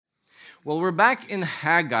Well, we're back in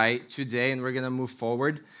Haggai today, and we're going to move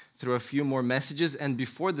forward through a few more messages. And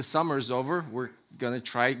before the summer is over, we're going to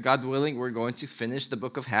try, God willing, we're going to finish the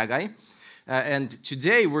book of Haggai. And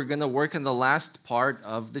today, we're going to work on the last part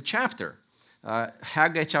of the chapter,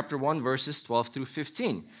 Haggai chapter 1, verses 12 through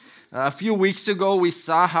 15. A few weeks ago, we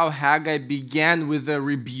saw how Haggai began with a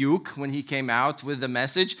rebuke when he came out with the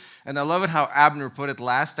message. And I love it how Abner put it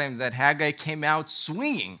last time, that Haggai came out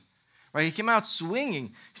swinging. Right? He came out swinging.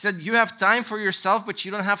 He said, you have time for yourself, but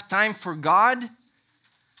you don't have time for God.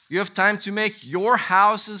 You have time to make your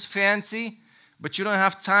houses fancy, but you don't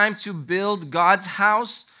have time to build God's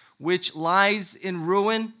house, which lies in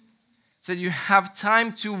ruin. He said, you have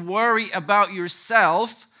time to worry about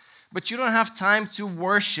yourself, but you don't have time to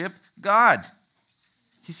worship God.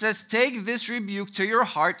 He says, take this rebuke to your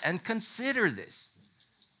heart and consider this.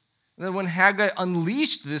 And then when Haggai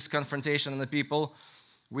unleashed this confrontation on the people,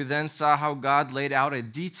 we then saw how God laid out a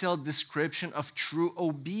detailed description of true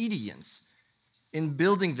obedience in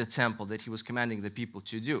building the temple that he was commanding the people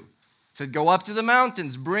to do. He said, go up to the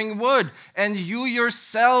mountains, bring wood, and you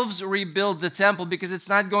yourselves rebuild the temple because it's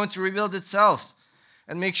not going to rebuild itself.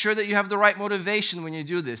 And make sure that you have the right motivation when you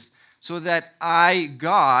do this so that I,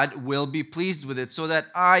 God, will be pleased with it, so that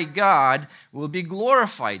I, God, will be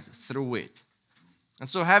glorified through it. And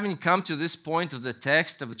so having come to this point of the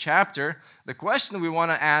text of the chapter, the question we want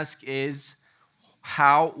to ask is,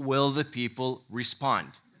 how will the people respond?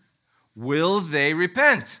 Will they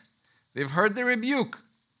repent? They've heard the rebuke.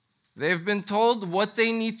 They've been told what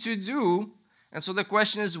they need to do. And so the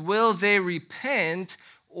question is, will they repent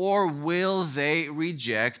or will they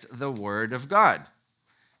reject the word of God?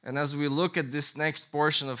 And as we look at this next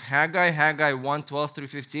portion of Haggai 1, 12 through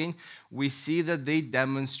 15, we see that they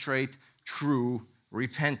demonstrate true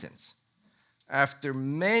repentance. After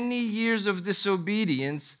many years of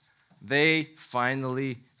disobedience, they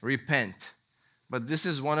finally repent. But this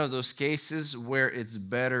is one of those cases where it's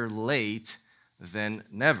better late than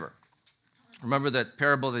never. Remember that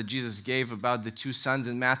parable that Jesus gave about the two sons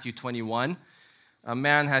in Matthew 21? A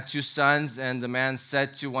man had two sons, and the man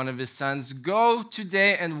said to one of his sons, go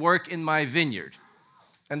today and work in my vineyard.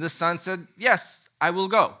 And the son said, yes, I will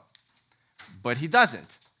go. But he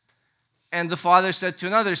doesn't. And the father said to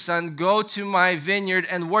another son, go to my vineyard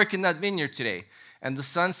and work in that vineyard today. And the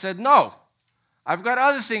son said, no, I've got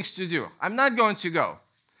other things to do. I'm not going to go.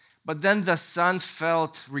 But then the son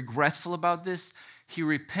felt regretful about this. He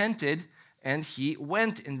repented and he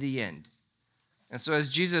went in the end. And so as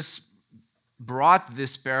Jesus brought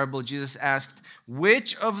this parable, Jesus asked,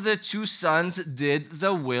 which of the two sons did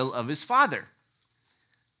the will of his father?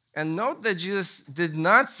 And note that Jesus did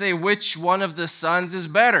not say which one of the sons is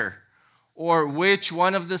better, or which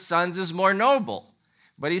one of the sons is more noble.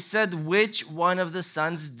 But he said which one of the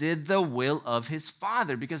sons did the will of his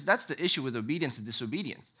father, because that's the issue with obedience and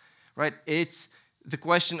disobedience, right? It's the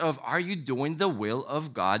question of, are you doing the will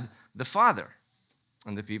of God the Father?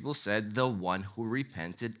 And the people said, the one who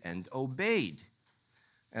repented and obeyed.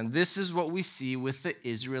 And this is what we see with the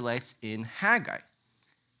Israelites in Haggai.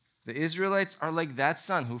 The Israelites are like that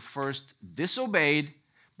son who first disobeyed,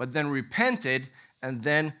 but then repented, and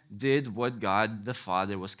then did what God the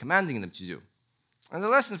Father was commanding them to do. And the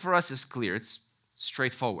lesson for us is clear. It's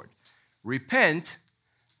straightforward. Repent,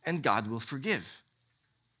 and God will forgive.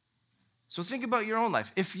 So think about your own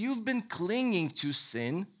life. If you've been clinging to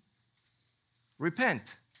sin,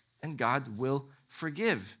 repent, and God will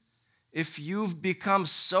forgive. If you've become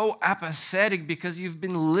so apathetic because you've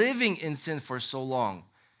been living in sin for so long,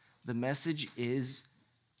 the message is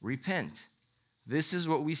repent. This is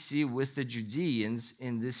what we see with the Judeans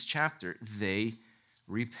in this chapter. They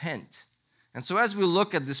repent. And so as we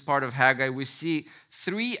look at this part of Haggai, we see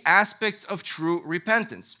three aspects of true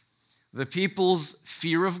repentance. The people's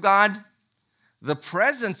fear of God, the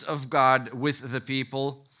presence of God with the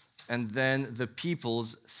people, and then the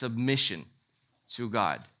people's submission to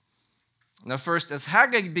God. Now first, as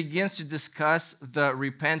Haggai begins to discuss the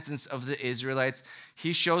repentance of the Israelites,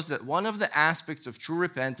 he shows that one of the aspects of true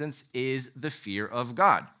repentance is the fear of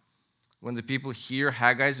God. When the people hear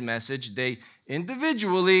Haggai's message, they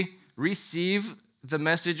individually receive the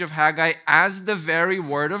message of Haggai as the very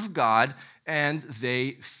word of God, and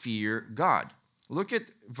they fear God. Look at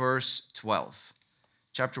verse 12.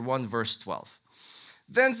 Chapter 1, verse 12.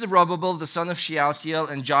 Then Zerubbabel, the son of Shealtiel,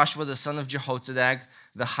 and Joshua, the son of Jehozadak,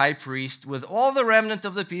 the high priest, with all the remnant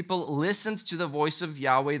of the people, listened to the voice of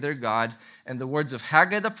Yahweh their God and the words of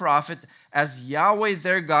Haggai the prophet, as Yahweh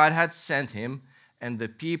their God had sent him, and the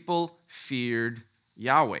people feared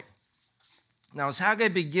Yahweh. Now, as Haggai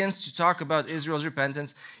begins to talk about Israel's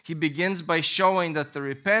repentance, he begins by showing that the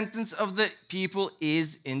repentance of the people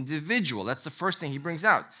is individual. That's the first thing he brings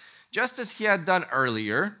out. Just as he had done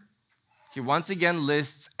earlier, he once again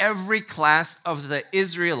lists every class of the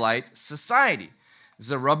Israelite society.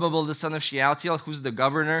 Zerubbabel, the son of Shealtiel, who's the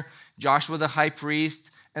governor, Joshua, the high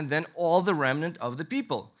priest, and then all the remnant of the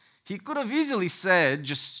people. He could have easily said,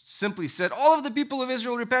 just simply said, all of the people of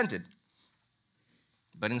Israel repented.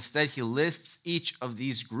 But instead, he lists each of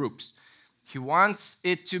these groups. He wants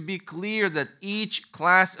it to be clear that each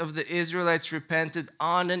class of the Israelites repented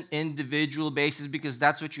on an individual basis, because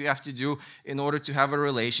that's what you have to do in order to have a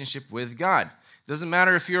relationship with God. It doesn't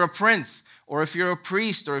matter if you're a prince or if you're a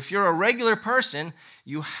priest or if you're a regular person,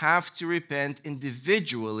 you have to repent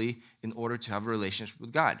individually in order to have a relationship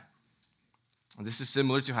with God. And this is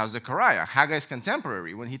similar to how Zechariah, Haggai's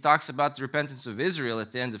contemporary, when he talks about the repentance of Israel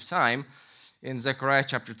at the end of time, in Zechariah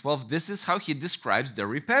chapter 12, this is how he describes their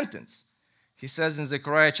repentance. He says in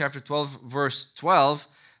Zechariah chapter 12, verse 12,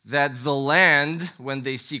 that the land, when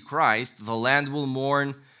they see Christ, the land will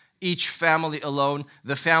mourn, each family alone,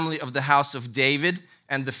 the family of the house of David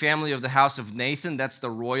and the family of the house of Nathan, that's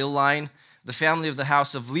the royal line, the family of the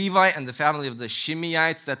house of Levi and the family of the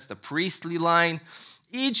Shimeites, that's the priestly line,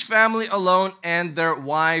 each family alone and their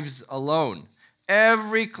wives alone.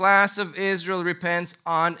 Every class of Israel repents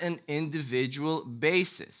on an individual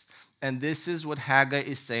basis. And this is what Haggai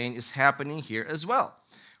is saying is happening here as well.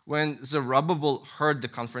 When Zerubbabel heard the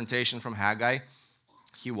confrontation from Haggai,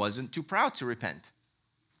 he wasn't too proud to repent.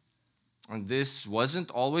 And this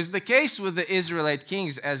wasn't always the case with the Israelite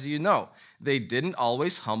kings, as you know. They didn't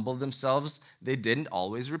always humble themselves. They didn't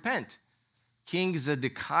always repent. King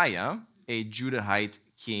Zedekiah, a Judahite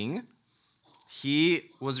king, he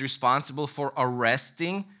was responsible for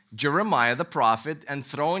arresting Jeremiah the prophet and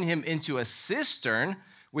throwing him into a cistern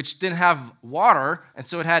which didn't have water, and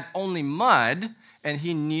so it had only mud, and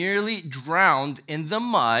he nearly drowned in the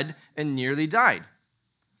mud and nearly died.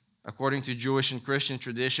 According to Jewish and Christian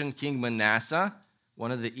tradition, King Manasseh,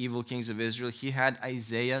 one of the evil kings of Israel, he had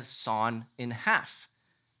Isaiah sawn in half.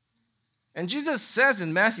 And Jesus says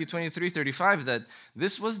in Matthew 23:35 that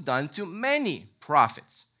this was done to many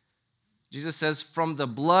prophets. Jesus says, from the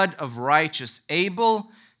blood of righteous Abel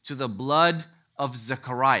to the blood of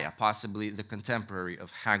Zechariah, possibly the contemporary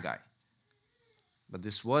of Haggai. But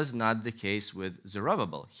this was not the case with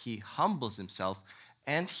Zerubbabel. He humbles himself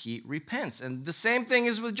and he repents. And the same thing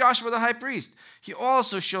is with Joshua the high priest. He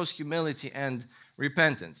also shows humility and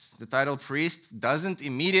repentance. The title priest doesn't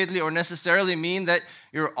immediately or necessarily mean that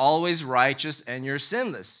you're always righteous and you're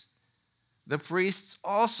sinless. The priests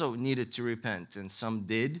also needed to repent, and some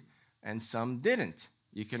did and some didn't.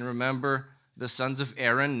 You can remember the sons of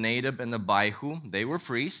Aaron, Nadab and Abihu. They were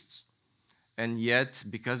priests, and yet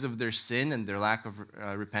because of their sin and their lack of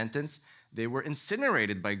repentance, they were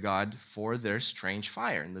incinerated by God for their strange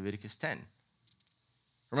fire in Leviticus 10.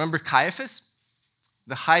 Remember Caiaphas,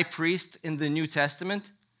 the high priest in the New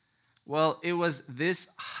Testament? Well, it was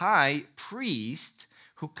this high priest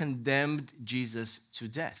who condemned Jesus to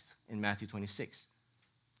death in Matthew 26.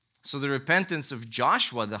 So the repentance of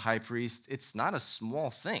Joshua, the high priest, it's not a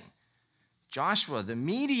small thing. Joshua, the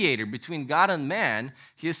mediator between God and man,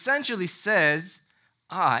 he essentially says,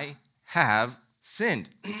 I have sinned.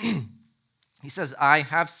 He says, I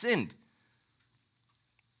have sinned.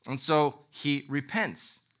 And so he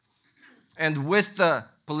repents. And with the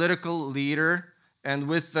political leader and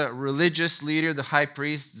with the religious leader, the high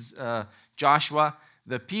priest, Joshua,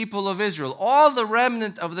 the people of Israel, all the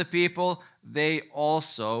remnant of the people, they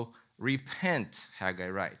also repent, Haggai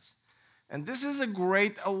writes. And this is a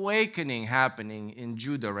great awakening happening in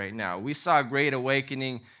Judah right now. We saw a great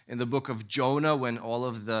awakening in the book of Jonah when all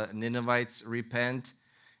of the Ninevites repent.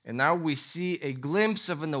 And now we see a glimpse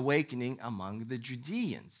of an awakening among the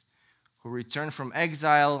Judeans who return from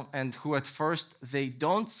exile and who at first they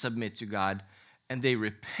don't submit to God and they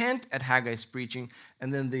repent at Haggai's preaching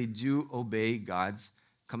and then they do obey God's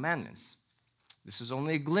commandments. This is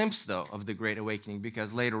only a glimpse, though, of the Great Awakening,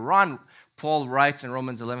 because later on, Paul writes in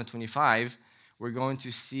Romans 11:25, we're going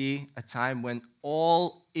to see a time when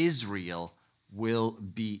all Israel will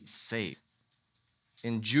be saved.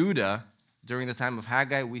 In Judah, during the time of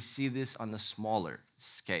Haggai, we see this on a smaller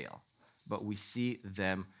scale, but we see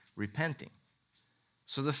them repenting.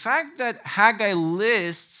 So the fact that Haggai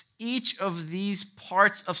lists each of these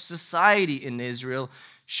parts of society in Israel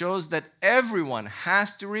shows that everyone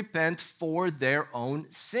has to repent for their own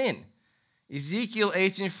sin. Ezekiel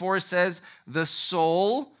 18:4 says, the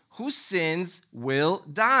soul who sins will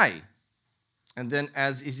die. And then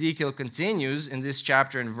as Ezekiel continues in this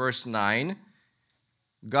chapter in verse 9,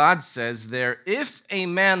 God says there, if a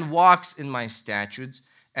man walks in my statutes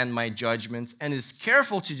and my judgments and is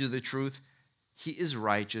careful to do the truth, he is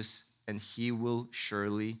righteous and he will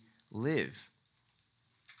surely live.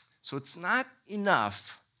 So it's not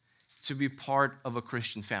enough to be part of a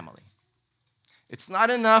Christian family. It's not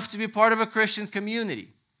enough to be part of a Christian community.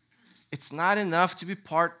 It's not enough to be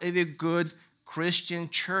part of a good Christian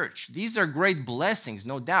church. These are great blessings,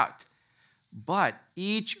 no doubt. But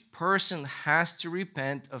each person has to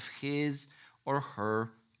repent of his or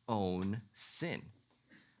her own sin.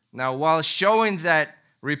 Now, while showing that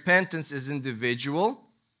repentance is individual,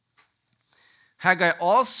 Haggai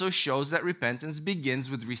also shows that repentance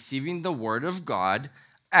begins with receiving the Word of God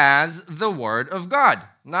as the Word of God,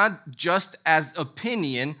 not just as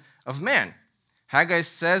opinion of man. Haggai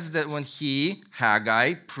says that when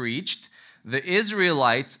Haggai, preached, the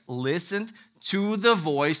Israelites listened to the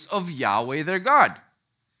voice of Yahweh their God.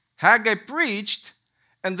 Haggai preached,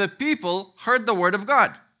 and the people heard the word of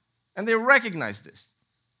God, and they recognized this.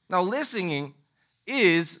 Now, listening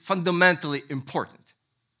is fundamentally important,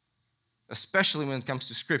 especially when it comes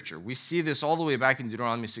to Scripture. We see this all the way back in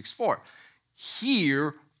Deuteronomy 6:4.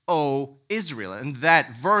 Hear, O Israel. And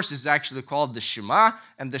that verse is actually called the Shema,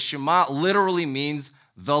 and the Shema literally means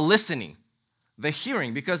the listening, the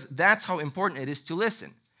hearing, because that's how important it is to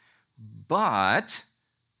listen. But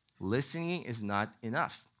listening is not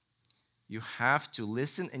enough. You have to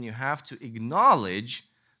listen and you have to acknowledge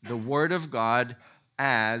the Word of God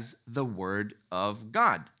as the Word of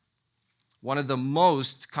God. One of the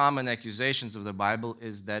most common accusations of the Bible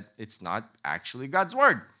is that it's not actually God's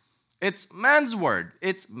Word. It's man's word.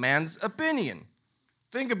 It's man's opinion.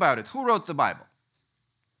 Think about it. Who wrote the Bible?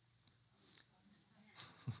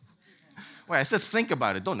 Wait, I said think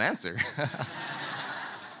about it. Don't answer.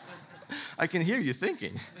 I can hear you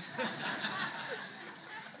thinking.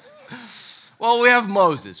 Well, we have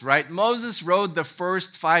Moses, right? Moses wrote the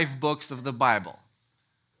first 5 books of the Bible.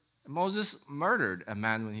 Moses murdered a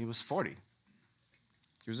man when he was 40.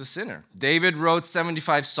 He was a sinner. David wrote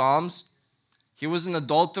 75 Psalms. He was an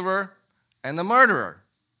adulterer and a murderer.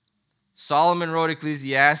 Solomon wrote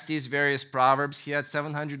Ecclesiastes, various Proverbs. He had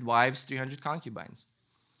 700 wives, 300 concubines.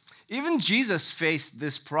 Even Jesus faced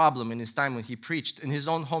this problem in his time when he preached in his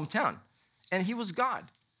own hometown. And he was God.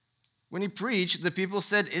 When he preached, the people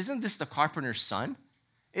said, "Isn't this the carpenter's son?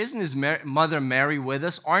 Isn't his mother Mary with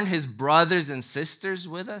us? Aren't his brothers and sisters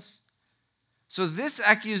with us?" So this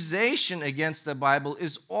accusation against the Bible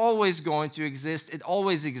is always going to exist. It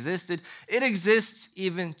always existed. It exists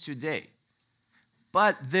even today.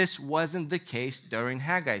 But this wasn't the case during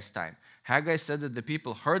Haggai's time. Haggai said that the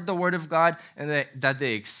people heard the word of God and that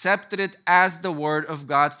they accepted it as the word of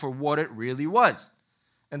God for what it really was.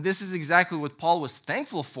 And this is exactly what Paul was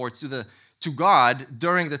thankful for to God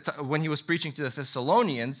during when he was preaching to the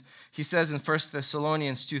Thessalonians. He says in 1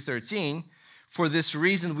 Thessalonians 2:13, "For this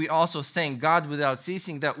reason we also thank God without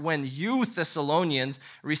ceasing that when you Thessalonians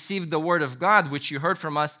received the word of God which you heard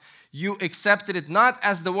from us, you accepted it not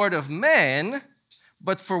as the word of men,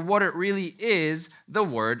 but for what it really is, the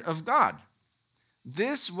word of God."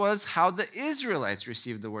 This was how the Israelites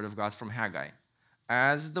received the word of God from Haggai,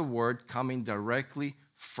 as the word coming directly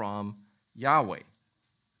from Yahweh.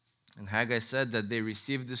 And Haggai said that they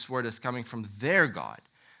received this word as coming from their God,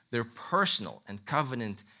 their personal and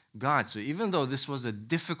covenant God. So even though this was a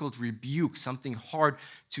difficult rebuke, something hard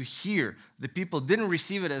to hear, the people didn't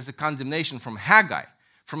receive it as a condemnation from Haggai,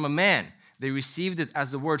 from a man. They received it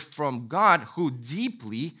as a word from God who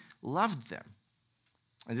deeply loved them.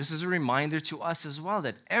 And this is a reminder to us as well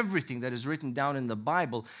that everything that is written down in the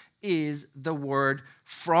Bible is the word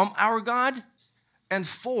from our God and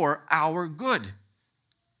for our good.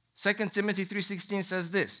 2 Timothy 3:16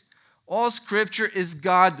 says this, "All scripture is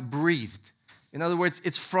God-breathed." In other words,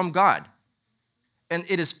 it's from God. "And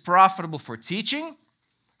it is profitable for teaching,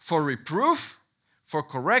 for reproof, for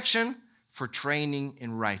correction, for training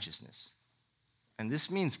in righteousness." And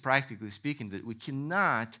this means, practically speaking, that we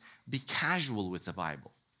cannot be casual with the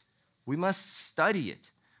Bible. We must study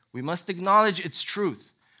it. We must acknowledge its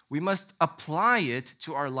truth. We must apply it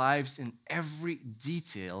to our lives in every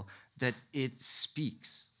detail that it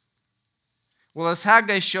speaks. Well, as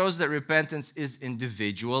Haggai shows that repentance is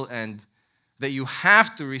individual and that you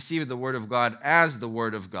have to receive the Word of God as the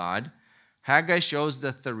Word of God, Haggai shows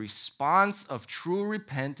that the response of true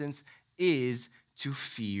repentance is to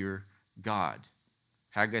fear God.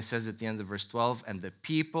 Haggai says at the end of verse 12, "And the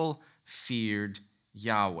people feared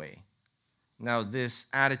Yahweh." Now, this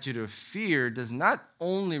attitude of fear does not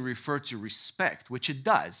only refer to respect, which it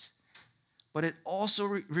does, but it also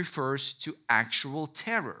refers to actual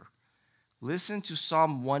terror. Listen to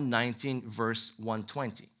Psalm 119, verse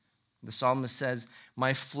 120. The psalmist says,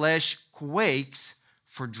 "My flesh quakes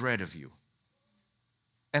for dread of you,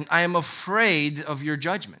 and I am afraid of your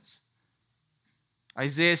judgments."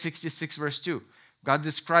 Isaiah 66, verse 2. God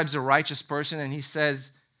describes a righteous person and he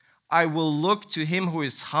says, "I will look to him who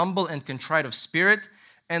is humble and contrite of spirit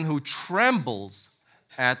and who trembles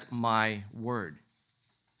at my word."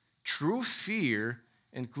 True fear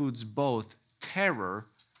includes both terror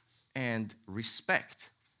and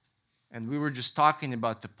respect. And we were just talking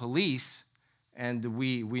about the police, and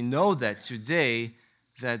we know that today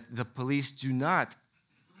that the police do not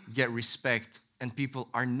get respect and people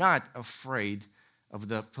are not afraid of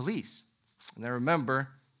the police. And I remember,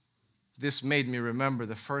 this made me remember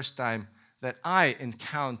the first time that I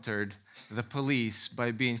encountered the police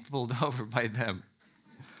by being pulled over by them.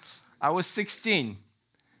 I was 16,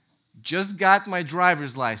 just got my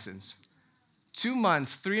driver's license. 2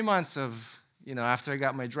 months, 3 months after I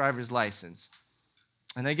got my driver's license.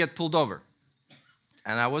 And I get pulled over.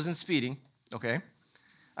 And I wasn't speeding, okay?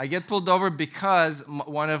 I get pulled over because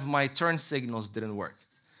one of my turn signals didn't work.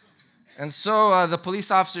 And so the police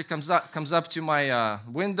officer comes up to my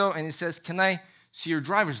window and he says, "Can I see your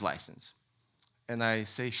driver's license?" And I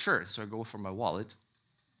say, "Sure." So I go for my wallet.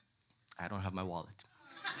 I don't have my wallet.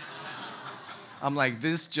 I'm like,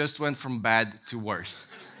 this just went from bad to worse.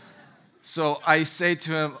 So I say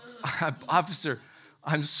to him, "Officer,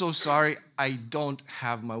 I'm so sorry, I don't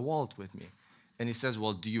have my wallet with me." And he says,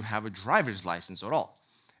 "Well, do you have a driver's license at all?"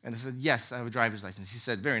 And I said, "Yes, I have a driver's license." He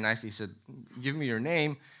said very nicely, he said, "Give me your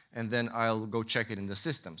name, and then I'll go check it in the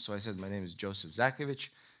system." So I said, "My name is Joseph Zakovich."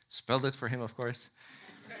 Spelled it for him, of course.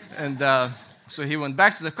 And so he went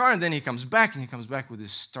back to the car, and then he comes back with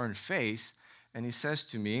this stern face, and he says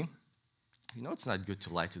to me, "You know it's not good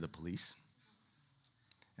to lie to the police."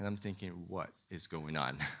 And I'm thinking, what is going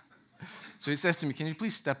on? So he says to me, "Can you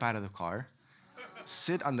please step out of the car,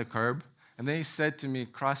 sit on the curb?" And then he said to me,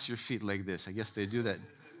 "Cross your feet like this." I guess they do that,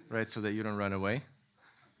 right, so that you don't run away.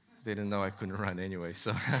 They didn't know I couldn't run anyway,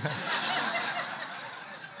 so.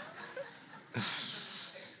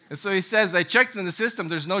 And so he says, "I checked in the system.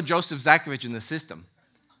 There's no Joseph Zakovich in the system.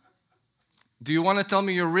 Do you want to tell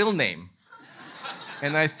me your real name?"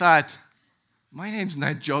 And I thought, my name's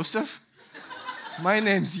not Joseph. My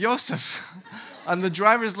name's Yosef. On the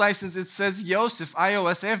driver's license, it says Yosef,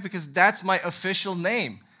 I-O-S-F, because that's my official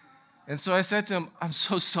name. And so I said to him, "I'm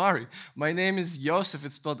so sorry. My name is Yosef.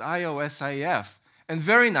 It's spelled I-O-S-I-F." And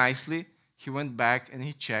very nicely, he went back and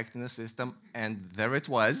he checked in the system, and there it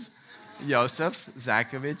was, Joseph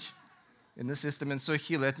Zakovich in the system. And so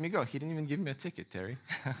he let me go. He didn't even give me a ticket, Terry.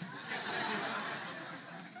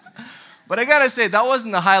 But I gotta say, that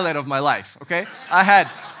wasn't the highlight of my life, okay? I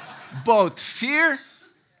had both fear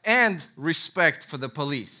and respect for the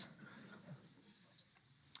police.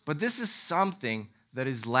 But this is something that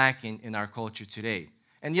is lacking in our culture today.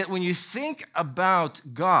 And yet when you think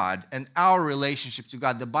about God and our relationship to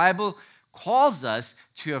God, the Bible calls us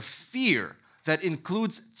to have fear that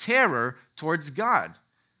includes terror towards God.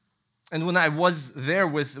 And when I was there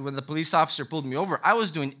when the police officer pulled me over, I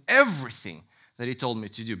was doing everything that he told me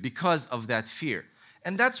to do because of that fear.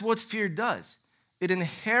 And that's what fear does. It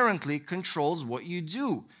inherently controls what you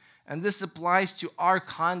do. And this applies to our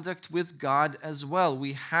conduct with God as well.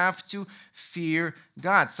 We have to fear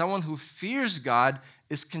God. Someone who fears God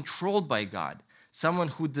is controlled by God. Someone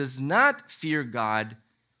who does not fear God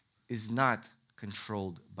is not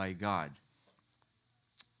controlled by God.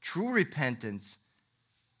 True repentance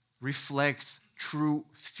reflects true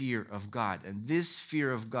fear of God. And this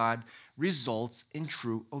fear of God results in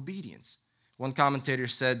true obedience. One commentator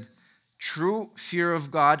said, "True fear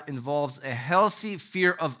of God involves a healthy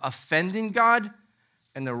fear of offending God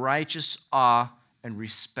and a righteous awe and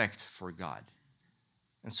respect for God."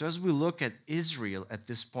 And so as we look at Israel at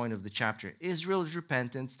this point of the chapter, Israel's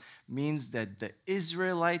repentance means that the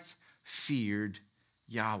Israelites feared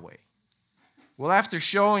Yahweh. Well, after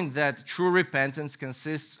showing that true repentance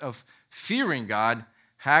consists of fearing God,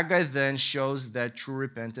 Haggai then shows that true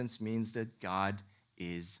repentance means that God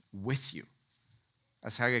is with you.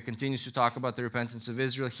 As Haggai continues to talk about the repentance of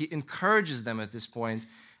Israel, he encourages them at this point,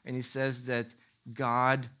 and he says that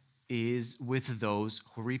God is with those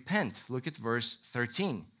who repent. Look at verse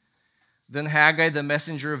 13. Then Haggai, the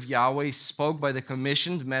messenger of Yahweh, spoke by the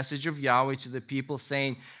commissioned message of Yahweh to the people,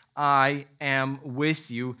 saying, "I am with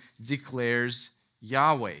you, declares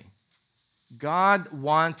Yahweh." God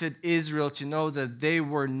wanted Israel to know that they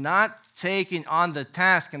were not taking on the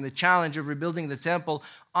task and the challenge of rebuilding the temple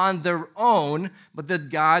on their own, but that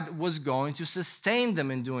God was going to sustain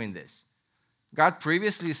them in doing this. God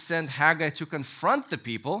previously sent Haggai to confront the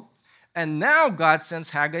people, And now God sends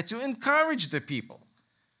Haggai to encourage the people.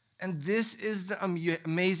 And this is the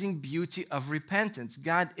amazing beauty of repentance.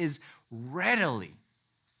 God is readily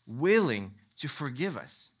willing to forgive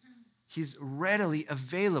us. He's readily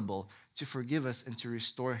available to forgive us and to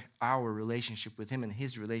restore our relationship with Him and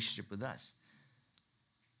His relationship with us.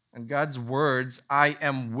 And God's words, "I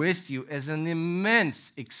am with you," is an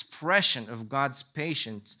immense expression of God's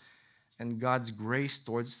patience and God's grace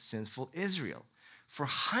towards sinful Israel. For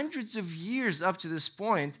hundreds of years up to this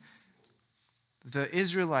point, the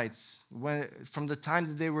Israelites, from the time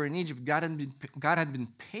that they were in Egypt, God had been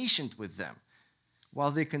patient with them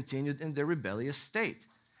while they continued in their rebellious state.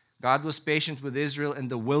 God was patient with Israel in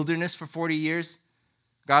the wilderness for 40 years.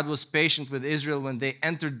 God was patient with Israel when they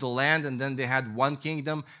entered the land and then they had one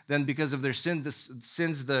kingdom. Then because of their sins,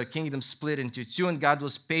 the kingdom split into two, and God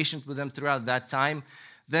was patient with them throughout that time.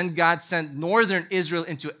 Then God sent northern Israel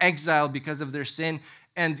into exile because of their sin,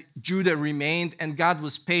 and Judah remained, and God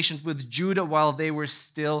was patient with Judah while they were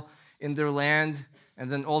still in their land.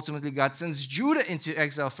 And then ultimately God sends Judah into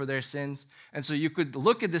exile for their sins. And so you could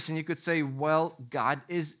look at this and you could say, well, God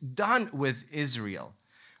is done with Israel.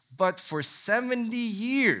 But for 70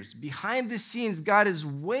 years, behind the scenes, God is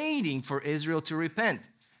waiting for Israel to repent.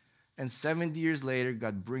 And 70 years later,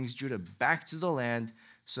 God brings Judah back to the land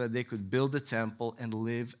so that they could build the temple and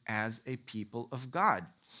live as a people of God.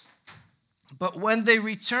 But when they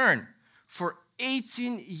return, for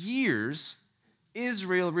 18 years,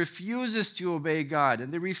 Israel refuses to obey God,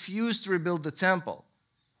 and they refuse to rebuild the temple.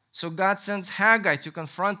 So God sends Haggai to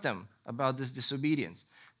confront them about this disobedience.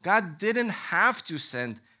 God didn't have to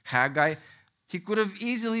send Haggai. He could have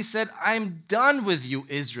easily said, "I'm done with you,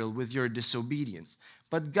 Israel, with your disobedience."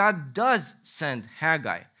 But God does send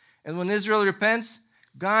Haggai. And when Israel repents,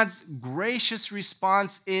 God's gracious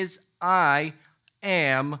response is, "I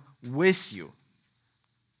am with you."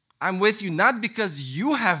 I'm with you not because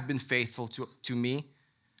you have been faithful to me.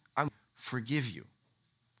 I forgive you.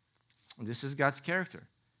 And this is God's character,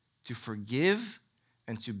 to forgive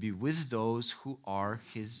and to be with those who are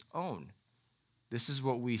His own. This is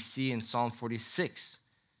what we see in Psalm 46.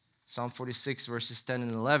 Psalm 46 verses 10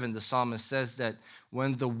 and 11, the psalmist says that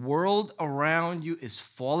when the world around you is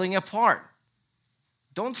falling apart,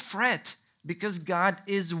 don't fret, because God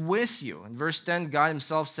is with you. In verse 10, God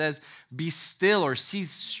Himself says, "Be still," or cease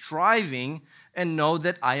striving, "and know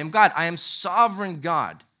that I am God." I am sovereign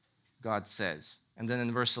God, God says. And then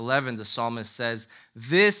in verse 11, the psalmist says,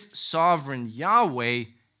 "This sovereign Yahweh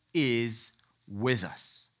is with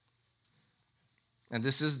us." And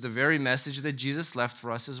this is the very message that Jesus left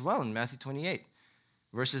for us as well in Matthew 28.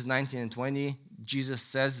 Verses 19 and 20, Jesus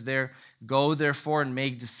says there, "Go therefore and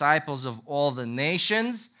make disciples of all the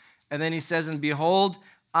nations." And then He says, "And behold,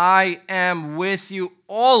 I am with you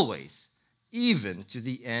always, even to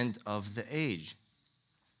the end of the age."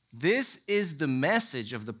 This is the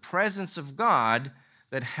message of the presence of God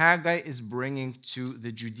that Haggai is bringing to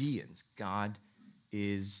the Judeans. God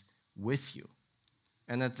is with you.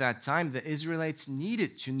 And at that time, the Israelites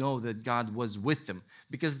needed to know that God was with them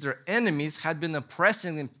because their enemies had been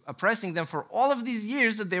oppressing them for all of these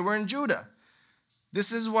years that they were in Judah.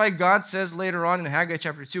 This is why God says later on in Haggai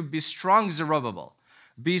chapter 2, "Be strong, Zerubbabel.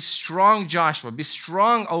 Be strong, Joshua. Be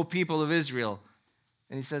strong, O people of Israel."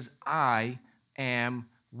 And He says, "I am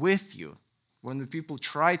with you." When the people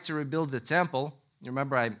tried to rebuild the temple, you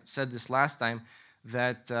remember I said this last time,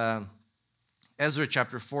 that Ezra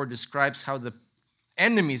chapter 4 describes how the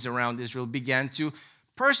enemies around Israel began to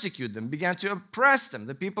persecute them, began to oppress them.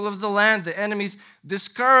 The people of the land, the enemies,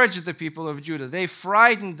 discouraged the people of Judah. They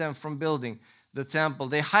frightened them from building the temple.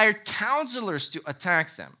 They hired counselors to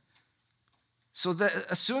attack them. So that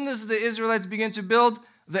as soon as the Israelites begin to build,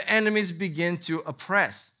 the enemies begin to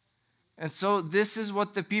oppress. And so this is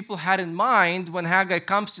what the people had in mind when Haggai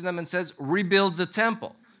comes to them and says, "Rebuild the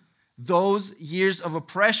temple." Those years of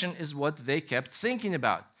oppression is what they kept thinking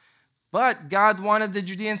about. But God wanted the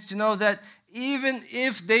Judeans to know that even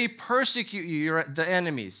if they persecute you, the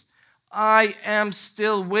enemies, I am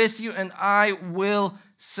still with you and I will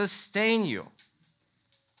sustain you.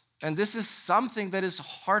 And this is something that is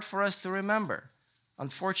hard for us to remember,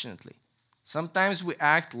 unfortunately. Sometimes we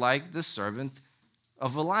act like the servant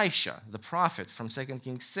of Elisha, the prophet from 2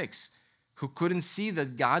 Kings 6, who couldn't see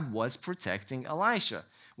that God was protecting Elisha.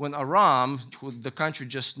 When Aram, the country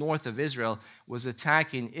just north of Israel, was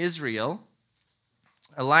attacking Israel,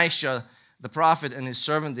 Elisha, the prophet, and his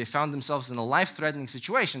servant, they found themselves in a life-threatening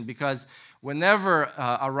situation because whenever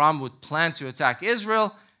Aram would plan to attack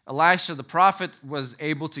Israel, Elisha, the prophet, was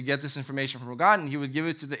able to get this information from God, and he would give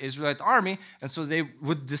it to the Israelite army, and so they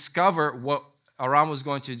would discover what Aram was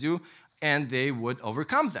going to do, and they would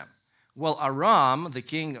overcome them. Well, Aram, the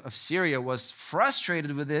king of Syria, was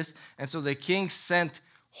frustrated with this, and so the king sent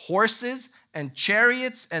horses and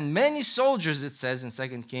chariots and many soldiers, it says in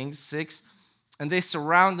 2 Kings 6, and they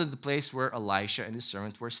surrounded the place where Elisha and his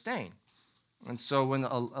servant were staying. And so when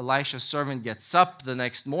Elisha's servant gets up the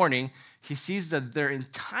next morning, he sees that their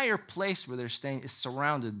entire place where they're staying is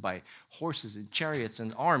surrounded by horses and chariots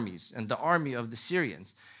and armies, and the army of the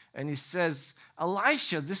Syrians. And he says,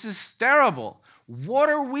 Elisha, this is terrible. What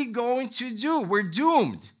are we going to do? We're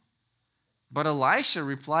doomed. But Elisha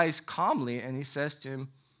replies calmly, and he says to him,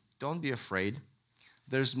 don't be afraid.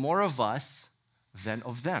 There's more of us than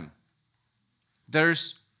of them.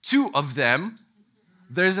 There's 2 of them.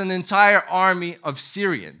 There's an entire army of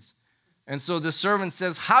Syrians. And so the servant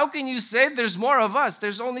says, how can you say there's more of us?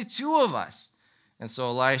 There's only 2 of us. And so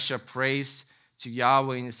Elisha prays to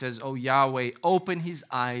Yahweh, and he says, oh Yahweh, open his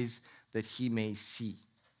eyes that he may see.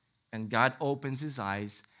 And God opens his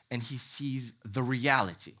eyes, and he sees the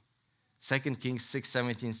reality. 2 Kings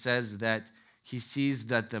 6:17 says that he sees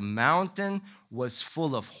that the mountain was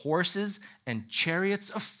full of horses and chariots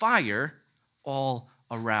of fire all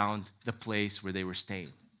around the place where they were staying.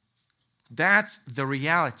 That's the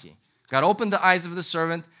reality. God opened the eyes of the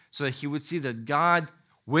servant so that he would see that God,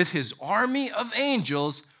 with his army of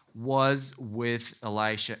angels, was with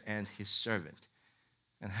Elisha and his servant.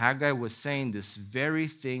 And Haggai was saying this very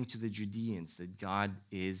thing to the Judeans, that God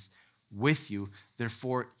is with you.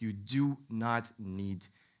 Therefore, you do not need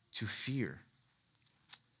to fear.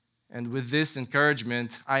 And with this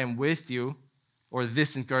encouragement, I am with you, or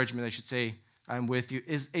this encouragement, I should say, I am with you,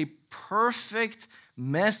 is a perfect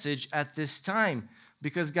message at this time.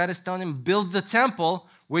 Because God is telling him, build the temple,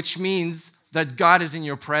 which means that God is in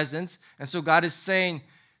your presence. And so God is saying,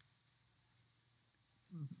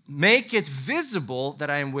 make it visible that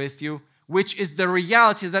I am with you, which is the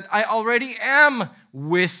reality that I already am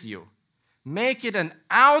with you. Make it an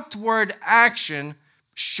outward action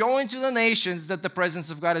showing to the nations that the presence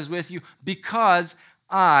of God is with you because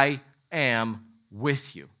I am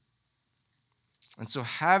with you. And so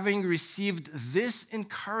having received this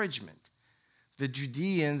encouragement, the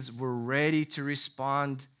Judeans were ready to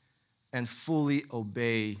respond and fully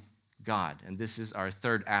obey God. And this is our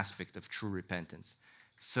third aspect of true repentance: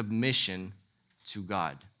 submission to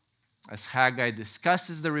God. As Haggai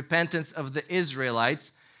discusses the repentance of the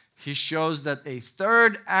Israelites, he shows that a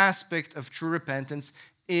third aspect of true repentance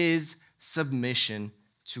is submission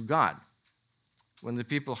to God. When the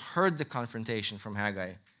people heard the confrontation from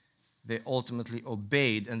Haggai, they ultimately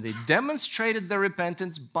obeyed, and they demonstrated their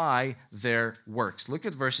repentance by their works. Look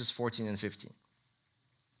at verses 14 and 15.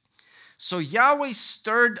 So Yahweh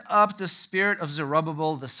stirred up the spirit of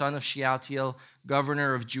Zerubbabel, the son of Shealtiel,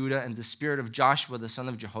 governor of Judah, and the spirit of Joshua, the son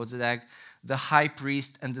of Jehozadak, the high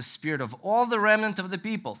priest, and the spirit of all the remnant of the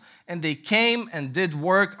people. And they came and did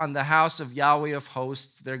work on the house of Yahweh of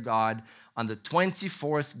hosts, their God, on the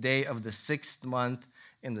 24th day of the 6th month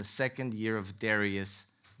in the 2nd year of Darius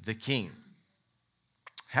the king.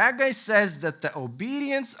 Haggai says that the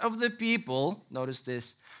obedience of the people, notice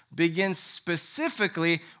this, begins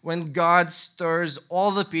specifically when God stirs all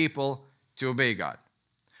the people to obey God.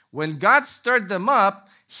 When God stirred them up,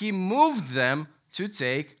 he moved them to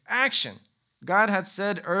take action. God had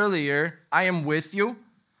said earlier, I am with you.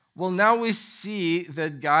 Well, now we see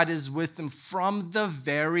that God is with them from the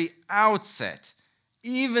very outset,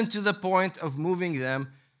 even to the point of moving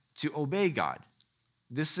them to obey God.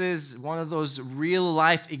 This is one of those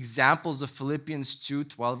real-life examples of Philippians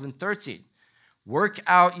 2:12 and 13. Work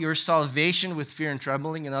out your salvation with fear and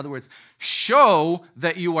trembling. In other words, show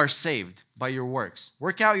that you are saved by your works.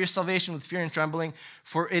 Work out your salvation with fear and trembling,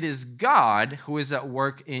 for it is God who is at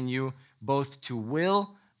work in you, both to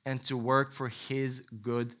will and to work for his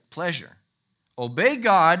good pleasure. Obey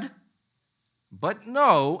God, but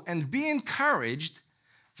know and be encouraged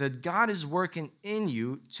that God is working in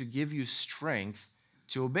you to give you strength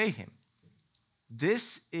to obey him.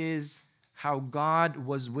 This is how God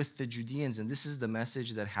was with the Judeans, and this is the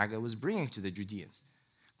message that Haggai was bringing to the Judeans.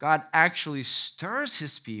 God actually stirs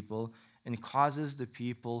his people and causes the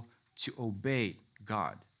people to obey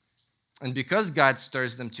God. And because God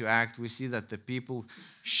stirs them to act, we see that the people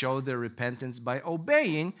show their repentance by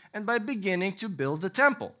obeying and by beginning to build the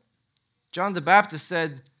temple. John the Baptist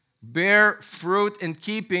said, bear fruit in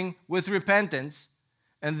keeping with repentance.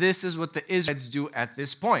 And this is what the Israelites do at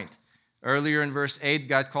this point. Earlier in verse 8,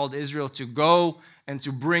 God called Israel to go and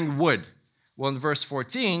to bring wood. Well, in verse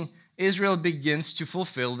 14, Israel begins to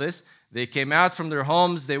fulfill this. They came out from their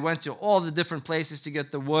homes. They went to all the different places to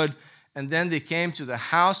get the wood. And then they came to the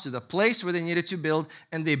house, to the place where they needed to build,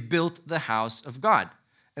 and they built the house of God.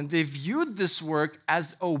 And they viewed this work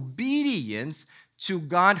as obedience to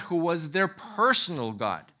God, who was their personal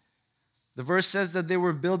God. The verse says that they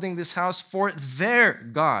were building this house for their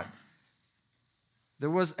God. There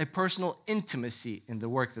was a personal intimacy in the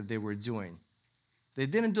work that they were doing. They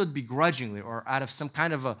didn't do it begrudgingly or out of some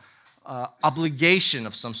kind of a obligation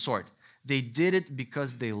of some sort. They did it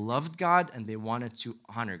because they loved God and they wanted to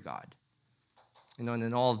honor God. And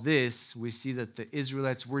in all this, we see that the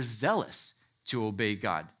Israelites were zealous to obey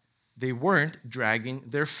God. They weren't dragging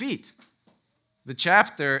their feet. The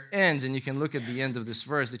chapter ends, and you can look at the end of this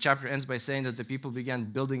verse. The chapter ends by saying that the people began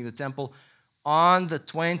building the temple on the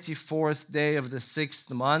 24th day of the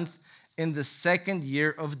 6th month in the 2nd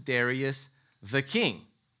year of Darius the king.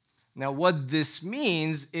 Now, what this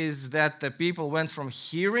means is that the people went from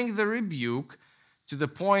hearing the rebuke to the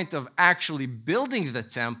point of actually building the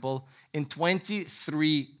temple in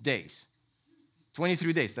 23 days.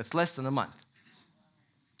 23 days, that's less than a month.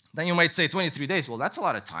 Then you might say 23 days, well, that's a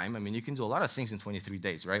lot of time. I mean, you can do a lot of things in 23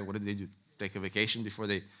 days, right? What did they do? Take a vacation before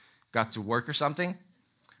they got to work or something?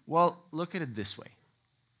 Well, look at it this way.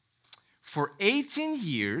 For 18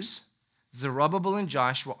 years, Zerubbabel and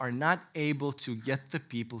Joshua are not able to get the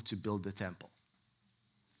people to build the temple.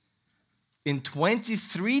 In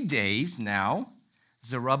 23 days now,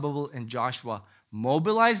 Zerubbabel and Joshua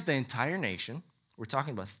mobilize the entire nation. We're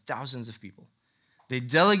talking about thousands of people. They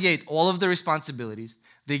delegate all of the responsibilities.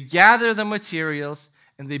 They gather the materials,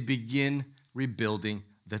 and they begin rebuilding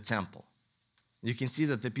the temple. You can see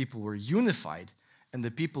that the people were unified, and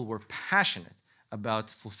the people were passionate about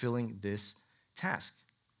fulfilling this task.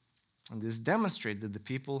 And this demonstrated that the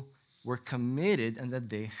people were committed and that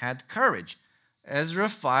they had courage. Ezra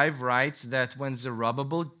 5 writes that when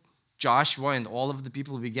Zerubbabel, Joshua, and all of the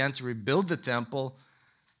people began to rebuild the temple,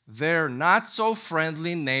 their not so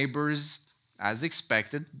friendly neighbors, as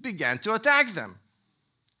expected, began to attack them.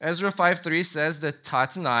 Ezra 5:3 says that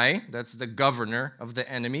Tatnai, that's the governor of the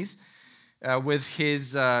enemies, with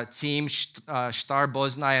his team,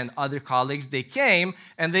 Shtar-Boznai and other colleagues, they came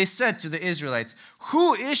and they said to the Israelites,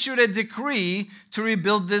 "Who issued a decree to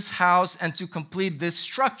rebuild this house and to complete this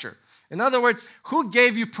structure?" In other words, who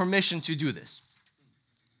gave you permission to do this?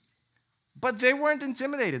 But they weren't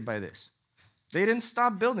intimidated by this. They didn't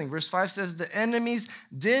stop building. Verse 5 says the enemies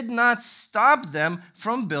did not stop them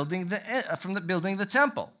from building the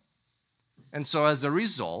temple. And so as a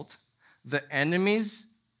result, the enemies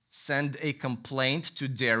send a complaint to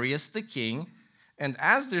Darius the king. And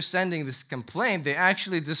as they're sending this complaint, they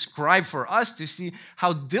actually describe for us to see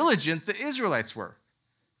how diligent the Israelites were.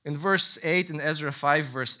 In verse 8, in Ezra 5,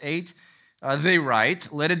 verse 8, they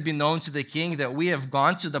write, "Let it be known to the king that we have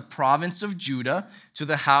gone to the province of Judah, to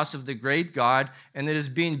the house of the great God, and it is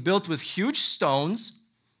being built with huge stones,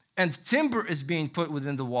 and timber is being put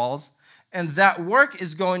within the walls, and that work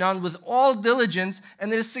is going on with all diligence,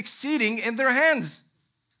 and it is succeeding in their hands."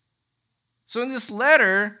 So in this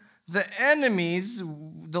letter, the enemies,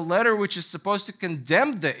 the letter which is supposed to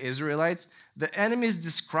condemn the Israelites, the enemies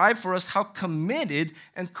describe for us how committed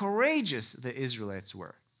and courageous the Israelites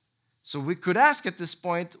were. So we could ask at this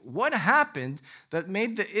point, what happened that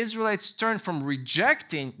made the Israelites turn from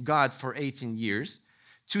rejecting God for 18 years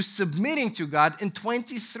to submitting to God in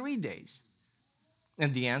 23 days?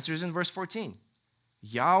 And the answer is in verse 14.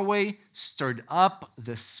 Yahweh stirred up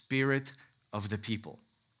the spirit of the people.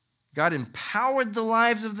 God empowered the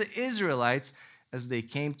lives of the Israelites as they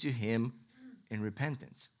came to him in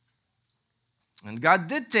repentance. And God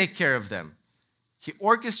did take care of them. He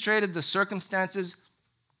orchestrated the circumstances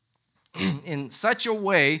in such a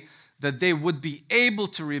way that they would be able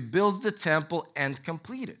to rebuild the temple and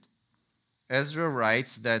complete it. Ezra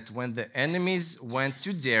writes that when the enemies went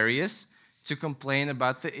to Darius to complain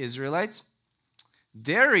about the Israelites,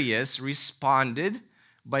 Darius responded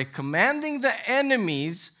by commanding the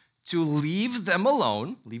enemies to leave them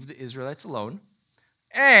alone, leave the Israelites alone,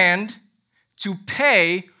 and to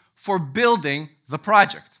pay for building the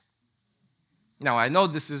project. Now, I know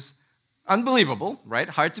this is unbelievable, right?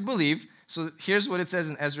 Hard to believe. So here's what it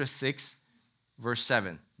says in Ezra 6, verse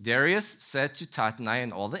 7. Darius said to Tatnai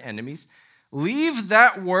and all the enemies, "Leave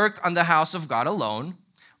that work on the house of God alone.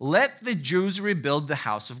 Let the Jews rebuild the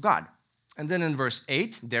house of God." And then in verse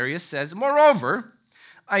 8, Darius says, "Moreover,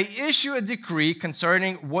 I issue a decree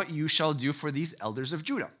concerning what you shall do for these elders of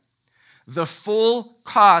Judah. The full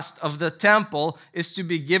cost of the temple is to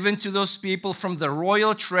be given to those people from the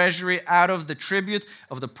royal treasury out of the tribute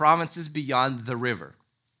of the provinces beyond the river.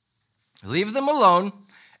 Leave them alone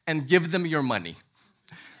and give them your money."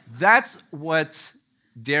 That's what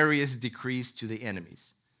Darius decrees to the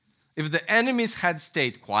enemies. If the enemies had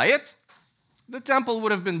stayed quiet, the temple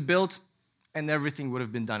would have been built and everything would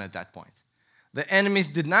have been done at that point. The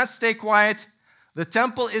enemies did not stay quiet. The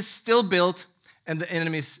temple is still built, and the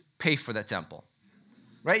enemies pay for that temple.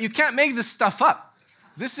 Right? You can't make this stuff up.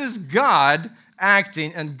 This is God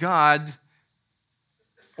acting and God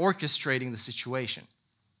orchestrating the situation.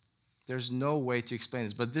 There's no way to explain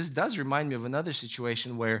this. But this does remind me of another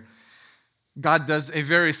situation where God does a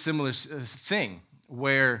very similar thing,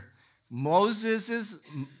 where Moses'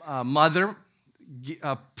 mother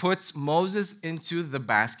puts Moses into the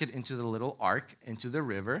basket, into the little ark, into the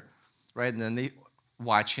river, right? And then they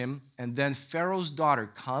watch him. And then Pharaoh's daughter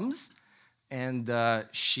comes and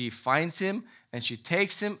she finds him and she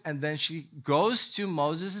takes him. And then she goes to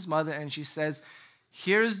Moses' mother and she says,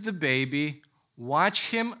 here's the baby, watch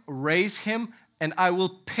him, raise him, and I will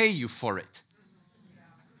pay you for it.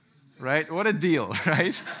 Right? What a deal,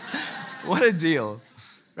 right? What a deal.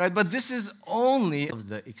 Right? But this is only of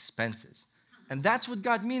the expenses. And that's what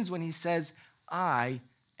God means when he says, I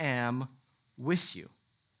am with you.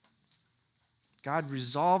 God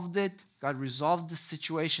resolved it. God resolved the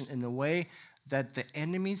situation in a way that the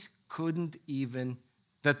enemies couldn't even,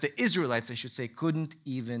 that the Israelites, I should say, couldn't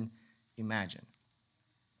even imagine.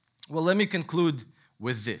 Well, let me conclude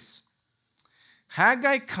with this.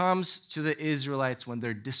 Haggai comes to the Israelites when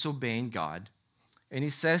they're disobeying God, and he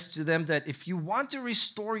says to them that if you want to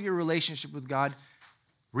restore your relationship with God,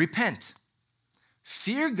 repent.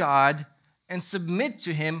 Fear God and submit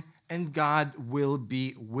to him, and God will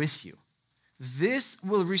be with you. This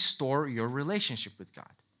will restore your relationship with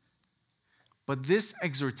God. But this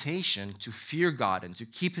exhortation to fear God and to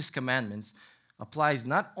keep his commandments applies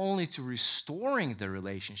not only to restoring the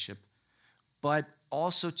relationship, but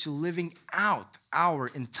also to living out our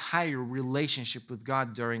entire relationship with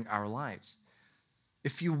God during our lives.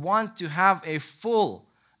 If you want to have a full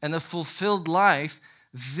and a fulfilled life,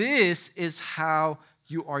 this is how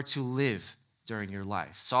you are to live during your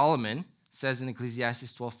life. Solomon says in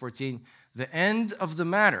Ecclesiastes 12:14, the end of the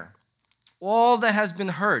matter, all that has been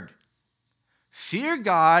heard, fear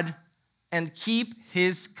God and keep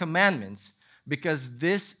his commandments, because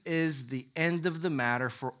this is the end of the matter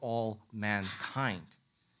for all mankind.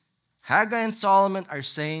 Haggai and Solomon are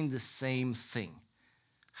saying the same thing.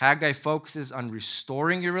 Haggai focuses on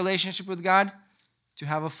restoring your relationship with God to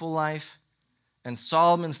have a full life, and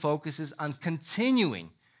Solomon focuses on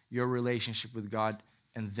continuing your relationship with God,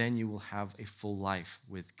 and then you will have a full life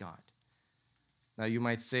with God. Now you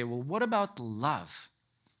might say, well, what about love?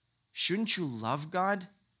 Shouldn't you love God?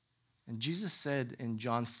 And Jesus said in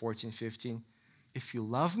John 14:15, if you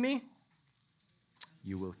love me,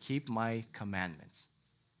 you will keep my commandments.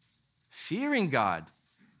 Fearing God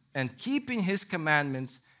and keeping his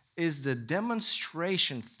commandments is the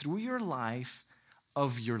demonstration through your life,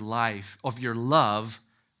 of your love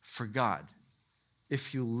for God.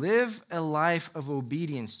 If you live a life of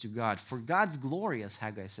obedience to God, for God's glory, as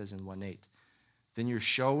Haggai says in 1:8, then you're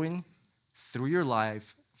showing through your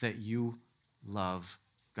life that you love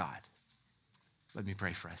God. Let me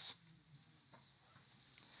pray for us.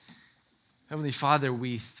 Heavenly Father,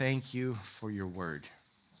 we thank you for your word,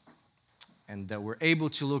 and that we're able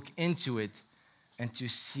to look into it and to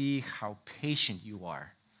see how patient you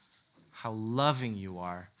are, how loving you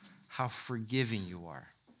are, how forgiving you are.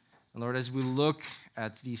 And Lord, as we look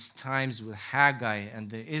at these times with Haggai and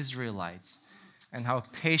the Israelites, and how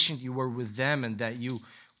patient you were with them, and that you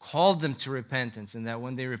called them to repentance, and that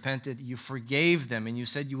when they repented, you forgave them, and you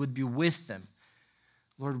said you would be with them.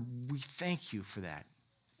 Lord, we thank you for that.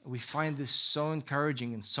 We find this so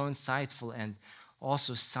encouraging and so insightful, and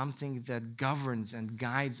also something that governs and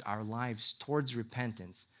guides our lives towards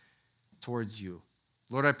repentance, towards you.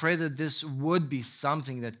 Lord, I pray that this would be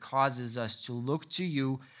something that causes us to look to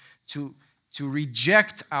you, to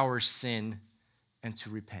reject our sin, and to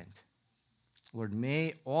repent. Lord,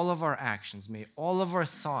 may all of our actions, may all of our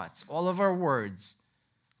thoughts, all of our words,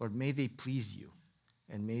 Lord, may they please you,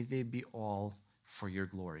 and may they be all for your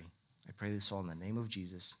glory. I pray this all in the name of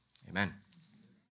Jesus. Amen.